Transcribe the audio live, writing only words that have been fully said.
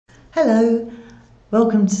Hello,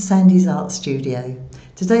 welcome to Sandy's Art Studio.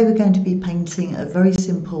 Today we're going to be painting a very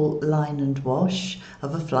simple line and wash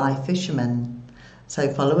of a fly fisherman.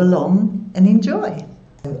 So follow along and enjoy.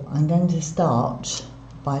 So I'm going to start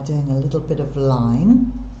by doing a little bit of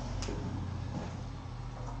line.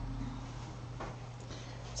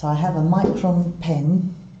 So I have a Micron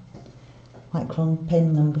pen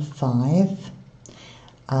number 5.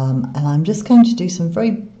 And I'm just going to do some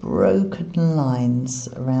very broken lines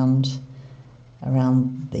around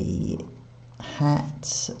the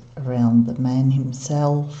hat, around the man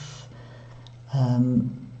himself,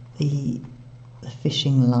 the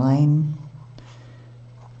fishing line.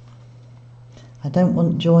 I don't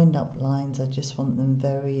want joined up lines, I just want them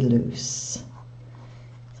very loose.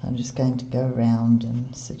 So I'm just going to go around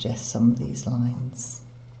and suggest some of these lines.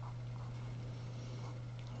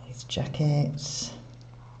 His jacket.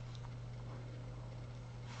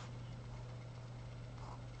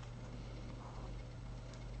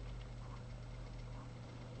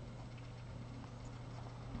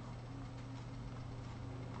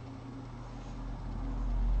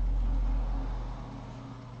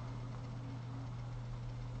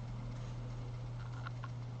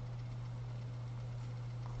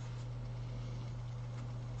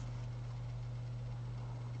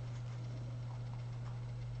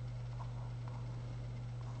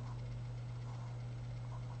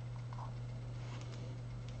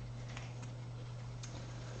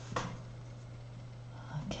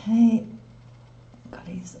 Okay, got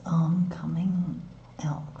his arm coming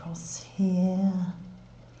out across here.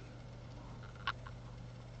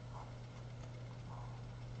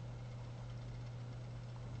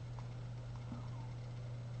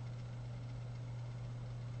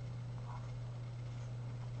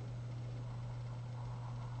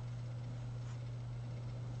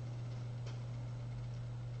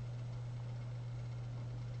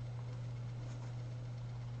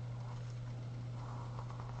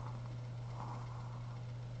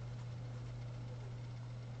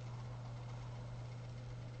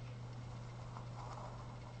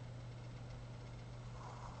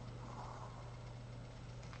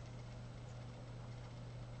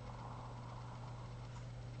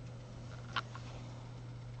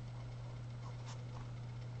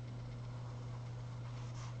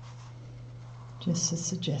 Just a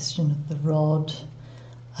suggestion of the rod,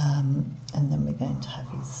 and then we're going to have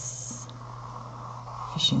his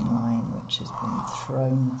fishing line, which has been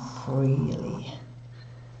thrown freely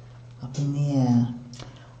up in the air.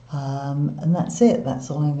 And that's it, that's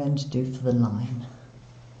all I'm going to do for the line.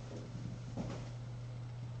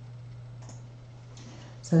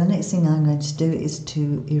 So the next thing I'm going to do is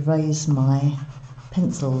to erase my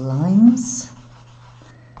pencil lines,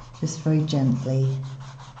 just very gently,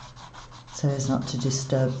 so as not to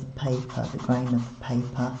disturb the paper, the grain of the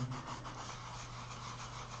paper.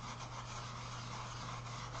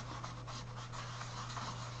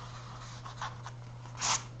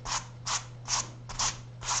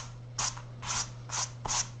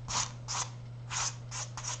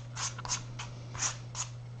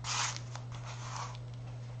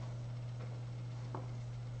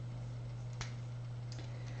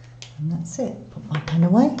 And that's it, put my pen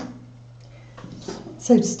away.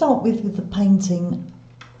 So to start with the painting,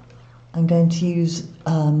 I'm going to use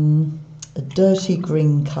a dirty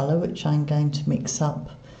green colour, which I'm going to mix up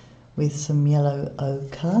with some yellow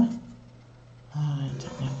ochre. I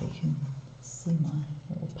don't know if you can see my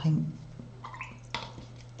little paint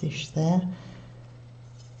dish there.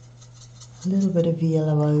 A little bit of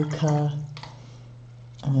yellow ochre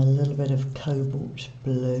and a little bit of cobalt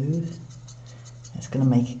blue. It's going to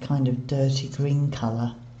make a kind of dirty green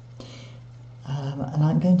colour. And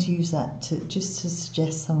I'm going to use that to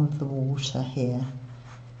suggest some of the water here.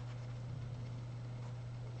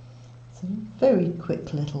 It's a very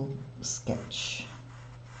quick little sketch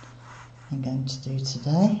I'm going to do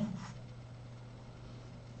today.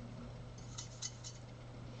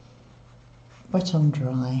 Wet on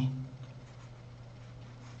dry.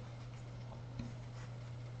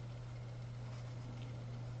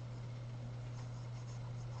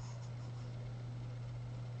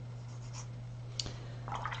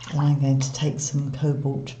 Then I'm going to take some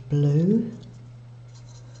cobalt blue.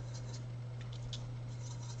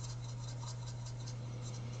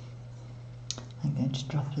 I'm going to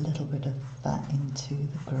drop a little bit of that into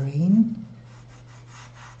the green.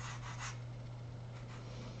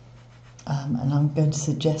 And I'm going to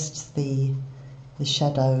suggest the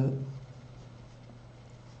shadow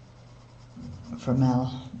from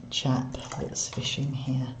our chap that's fishing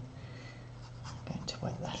here. I'm going to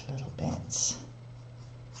wet that a little bit.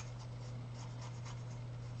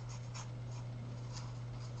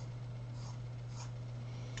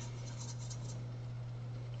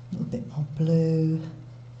 bit more blue.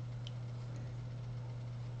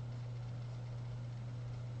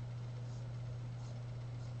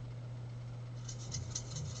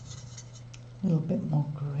 A little bit more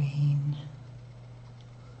green.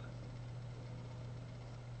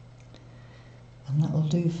 And that will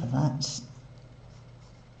do for that.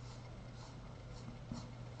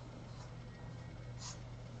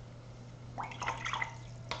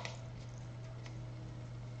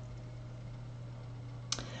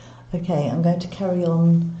 Okay, I'm going to carry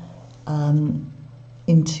on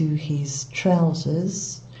into his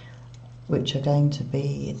trousers, which are going to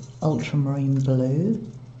be ultramarine blue.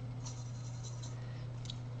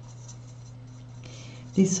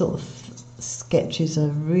 These sort of sketches are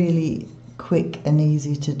really quick and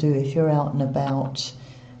easy to do if you're out and about.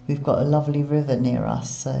 We've got a lovely river near us,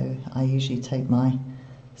 so I usually take my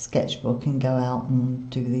sketchbook and go out and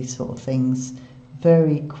do these sort of things.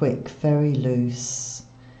 Very quick, very loose.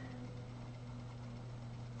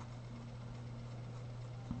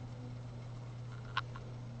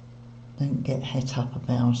 Don't get het up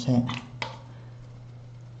about it.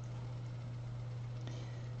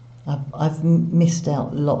 I've missed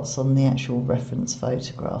out lots on the actual reference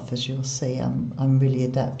photograph, as you'll see. I'm really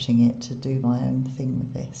adapting it to do my own thing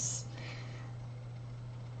with this.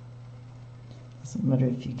 Doesn't matter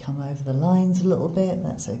if you come over the lines a little bit,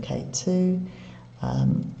 that's okay too.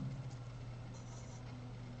 I'm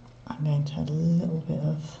going to add a little bit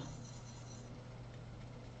of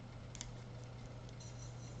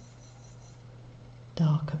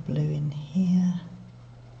darker blue in here.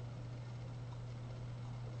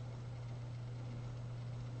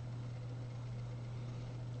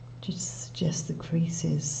 Just suggest the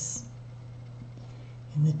creases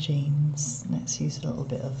in the jeans. Let's use a little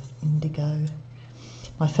bit of indigo.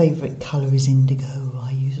 My favourite colour is indigo.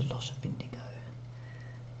 I use a lot of indigo.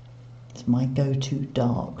 It's my go-to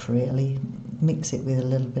dark, really. Mix it with a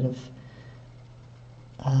little bit of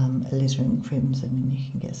alizarin crimson and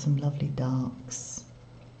you can get some lovely darks.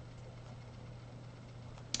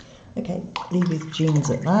 Okay, leave his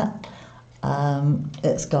jeans at that.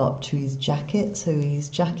 Let's go up to his jacket. So his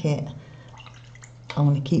jacket, I'm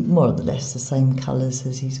going to keep more or less the same colours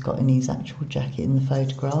as he's got in his actual jacket in the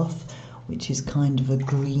photograph, which is kind of a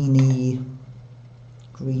greeny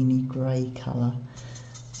grey colour.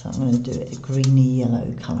 So I'm going to do it a greeny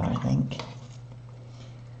yellow colour, I think.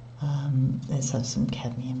 Let's have some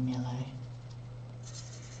cadmium yellow.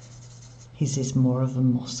 His is more of a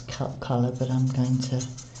moss colour, but I'm going to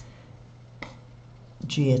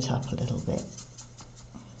G it up a little bit.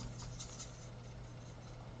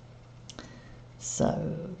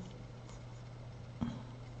 So,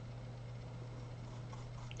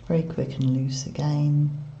 very quick and loose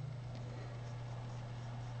again.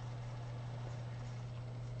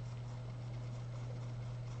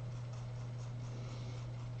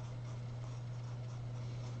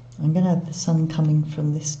 I'm going to have the sun coming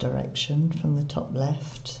from this direction, from the top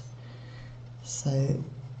left. So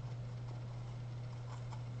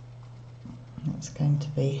that's going to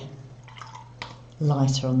be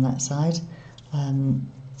lighter on that side.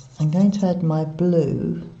 I'm going to add my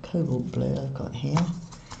blue, cobalt blue I've got here,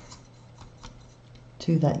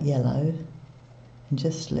 to that yellow and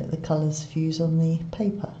just let the colours fuse on the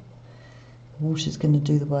paper. The water's going to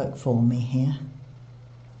do the work for me here.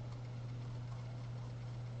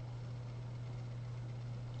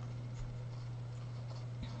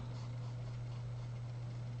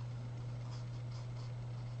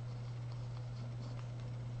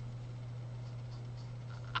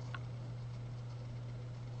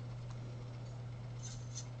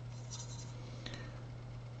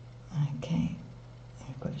 Okay,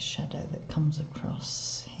 I've got a shadow that comes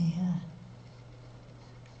across here.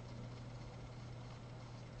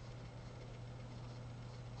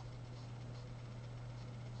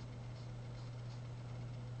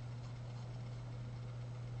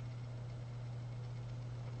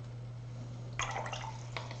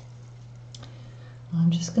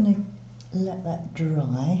 I'm just going to let that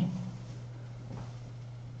dry.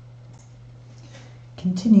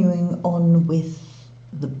 Continuing on with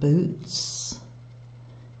the boots,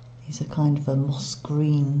 these are kind of a moss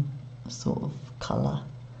green sort of colour.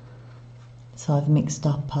 So I've mixed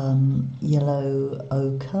up yellow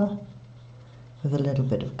ochre with a little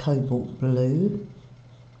bit of cobalt blue,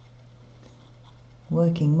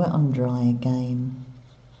 working wet on dry again.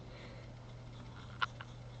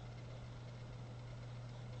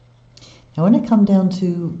 Now when I come down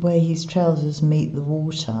to where his trousers meet the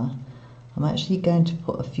water, I'm actually going to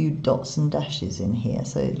put a few dots and dashes in here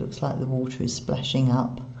so it looks like the water is splashing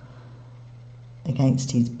up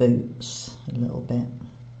against his boots a little bit.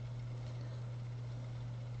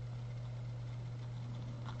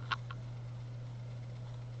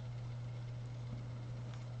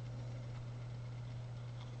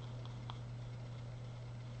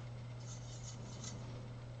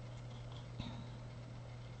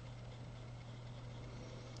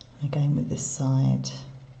 Again with this side.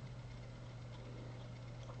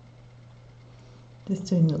 Just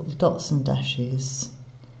doing little dots and dashes.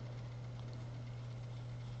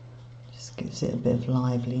 Just gives it a bit of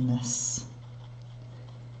liveliness.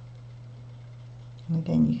 And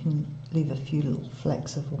again, you can leave a few little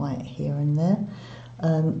flecks of white here and there.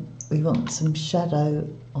 We want some shadow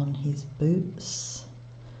on his boots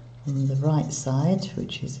on the right side,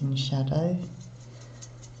 which is in shadow.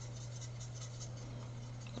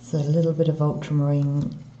 So a little bit of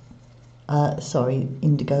ultramarine,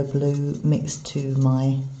 indigo blue mixed to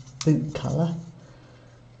my boot colour.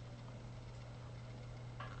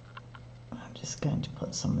 I'm just going to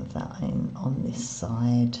put some of that in on this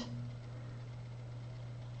side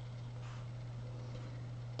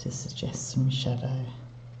to suggest some shadow.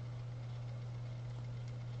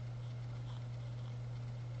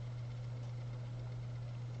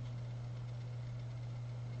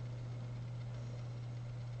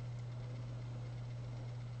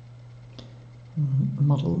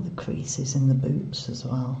 Model the creases in the boots as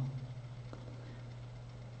well.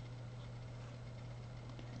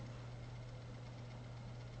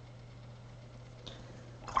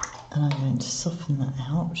 And I'm going to soften that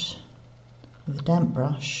out with a damp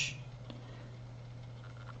brush.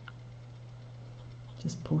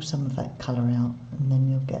 Just pull some of that colour out, and then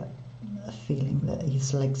you'll get a feeling that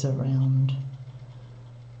his legs are round.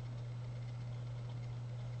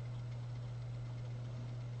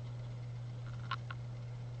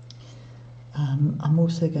 I'm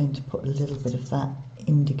also going to put a little bit of that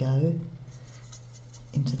indigo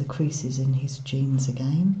into the creases in his jeans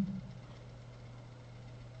again.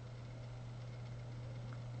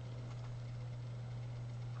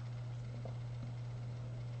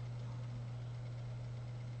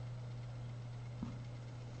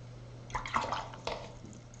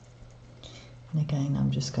 And again,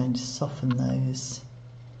 I'm just going to soften those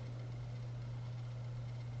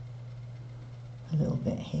a little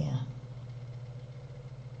bit here.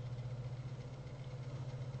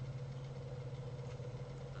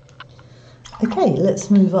 Okay,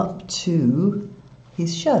 let's move up to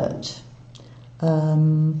his shirt.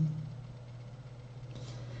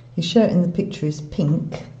 His shirt in the picture is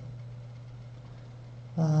pink,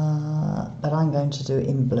 but I'm going to do it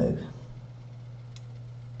in blue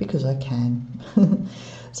because I can.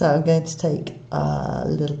 So I'm going to take a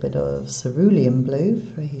little bit of cerulean blue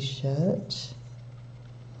for his shirt.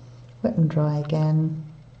 Wet and dry again.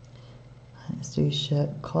 Let's do his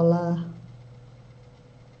shirt collar.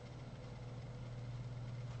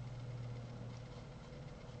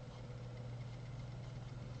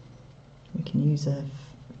 We can use a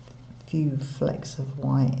few flecks of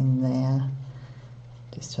white in there,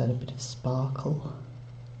 just to add a bit of sparkle.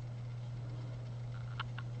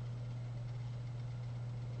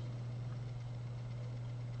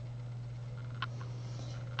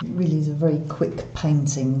 It really is a very quick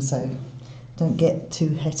painting, so don't get too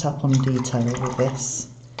het up on detail with this.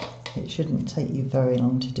 It shouldn't take you very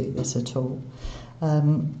long to do this at all.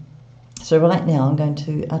 So right now I'm going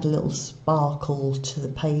to add a little sparkle to the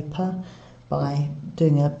paper by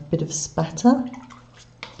doing a bit of spatter.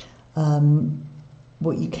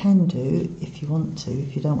 What you can do, if you want to,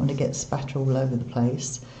 if you don't want to get spatter all over the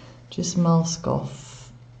place, just mask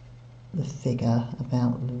off the figure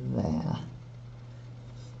about there.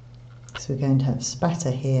 So we're going to have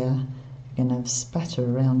spatter here, we're going to have spatter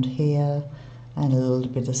around here, and a little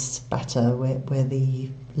bit of spatter where the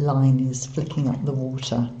line is flicking up the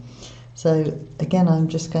water. So again, I'm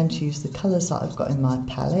just going to use the colours that I've got in my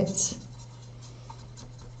palette.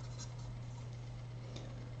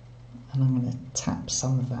 And I'm going to tap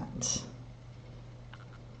some of that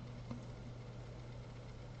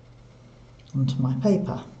onto my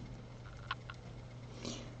paper.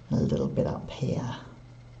 A little bit up here,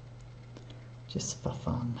 just for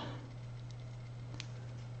fun.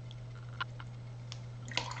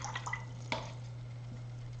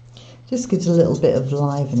 Just gives a little bit of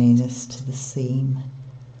liveliness to the seam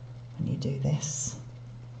when you do this.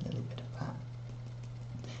 A little bit of that.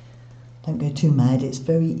 Don't go too mad, it's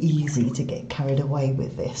very easy to get carried away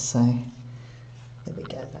with this, so there we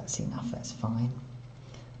go, that's enough, that's fine.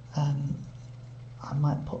 I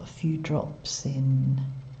might put a few drops in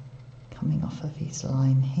coming off of his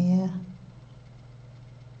line here.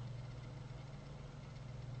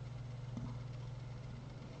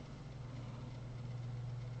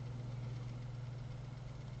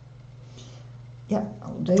 Yep,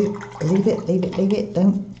 I'll do. Leave it, leave it, leave it.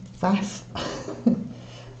 Don't faff.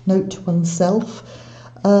 Note to oneself.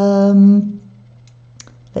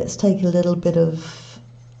 Let's take a little bit of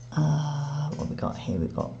what we got here.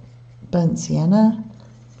 We've got burnt sienna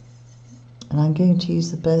And I'm going to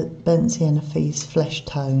use the burnt sienna for his flesh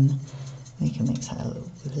tone. We can mix that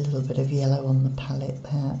with a little bit of yellow on the palette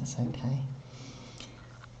there, that's okay.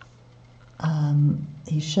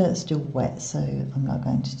 His shirt's still wet, so I'm not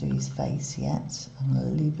going to do his face yet. I'm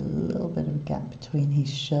going to leave a little bit of a gap between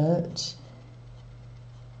his shirt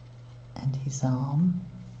and his arm.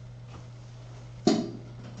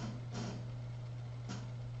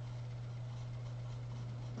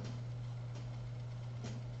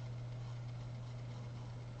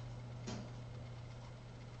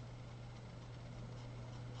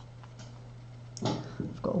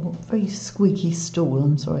 I've got a very squeaky stool,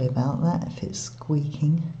 I'm sorry about that if it's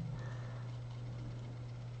squeaking.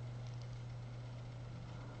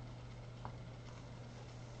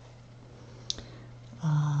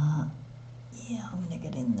 Yeah, I'm going to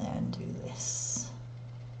get in there and do this.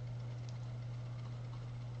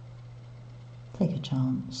 Take a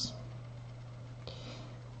chance.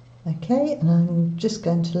 Okay, and I'm just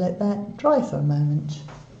going to let that dry for a moment.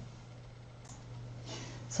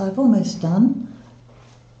 So I've almost done.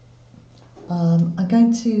 I'm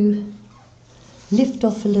going to lift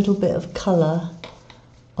off a little bit of colour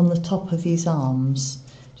on the top of his arms,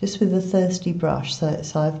 just with a thirsty brush. So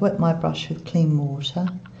I've wet my brush with clean water.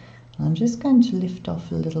 I'm just going to lift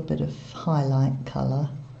off a little bit of highlight colour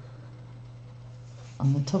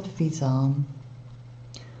on the top of his arm,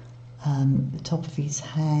 the top of his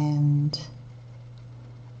hand,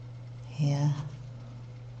 here.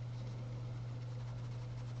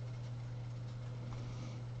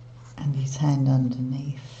 And his hand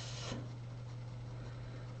underneath.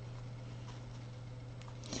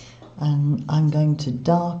 And I'm going to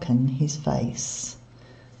darken his face.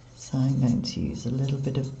 So I'm going to use a little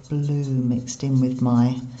bit of blue mixed in with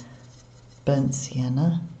my burnt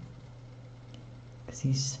sienna, because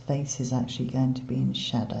his face is actually going to be in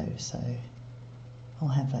shadow, so I'll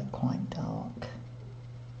have that quite dark.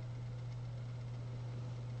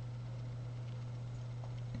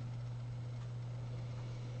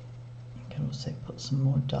 You can also put some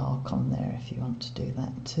more dark on there if you want to do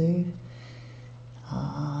that too.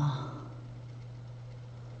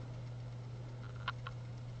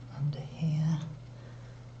 Under here,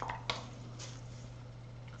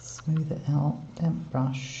 smooth it out, damp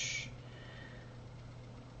brush.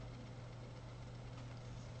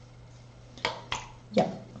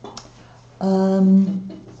 Yep.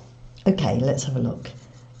 Okay, let's have a look.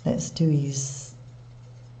 Let's do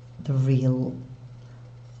the reel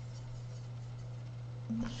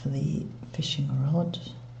for the fishing rod.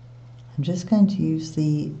 I'm just going to use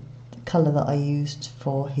the colour that I used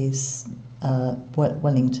for his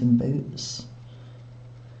Wellington boots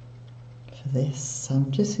for this. So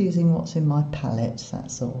I'm just using what's in my palette,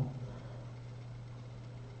 that's all.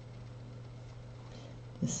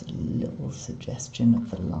 Just a little suggestion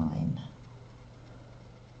of the line,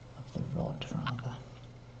 of the rod rather.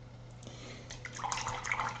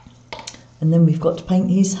 And then we've got to paint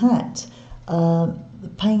his hat. The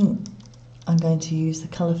paint I'm going to use, the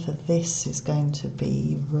colour for this is going to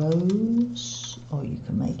be rose, or you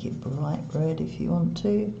can make it bright red if you want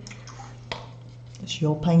to. It's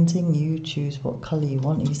your painting, you choose what colour you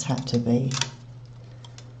want his hat to be.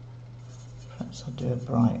 Perhaps I'll do a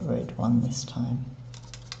bright red one this time.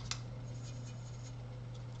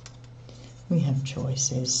 We have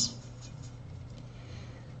choices.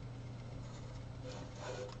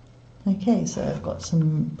 Okay, so I've got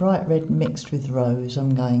some bright red mixed with rose.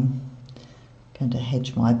 I'm going to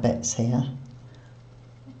hedge my bets here.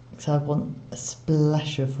 So I want a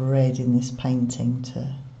splash of red in this painting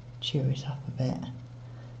to cheer it up a bit,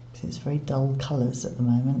 because it's very dull colours at the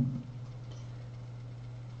moment.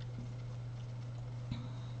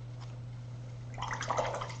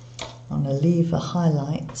 I'm going to leave a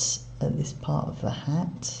highlight at this part of the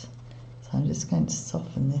hat, so I'm just going to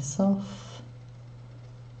soften this off.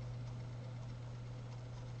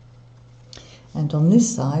 And on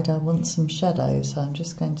this side I want some shadow, so I'm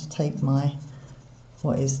just going to take my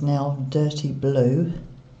what is now dirty blue.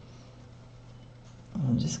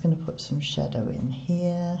 I'm just going to put some shadow in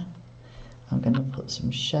here. I'm going to put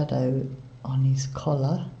some shadow on his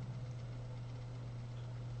collar.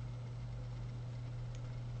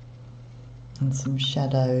 And some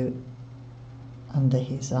shadow under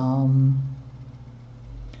his arm.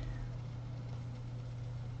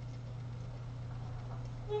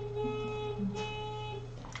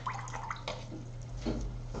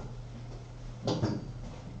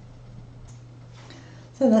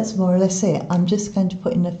 So that's more or less it. I'm just going to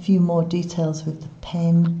put in a few more details with the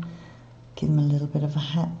pen. Give him a little bit of a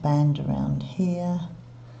hat band around here.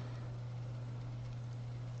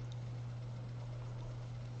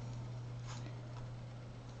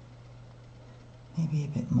 Maybe a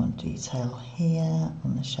bit more detail here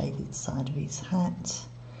on the shaded side of his hat.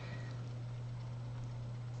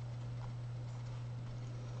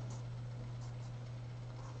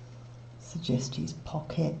 Suggest his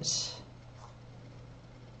pocket.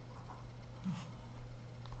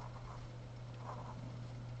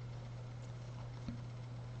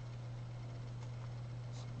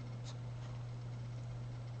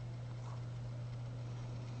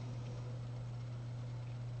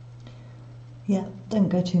 Yeah, don't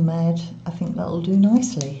go too mad. I think that'll do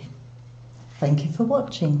nicely. Thank you for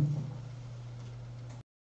watching.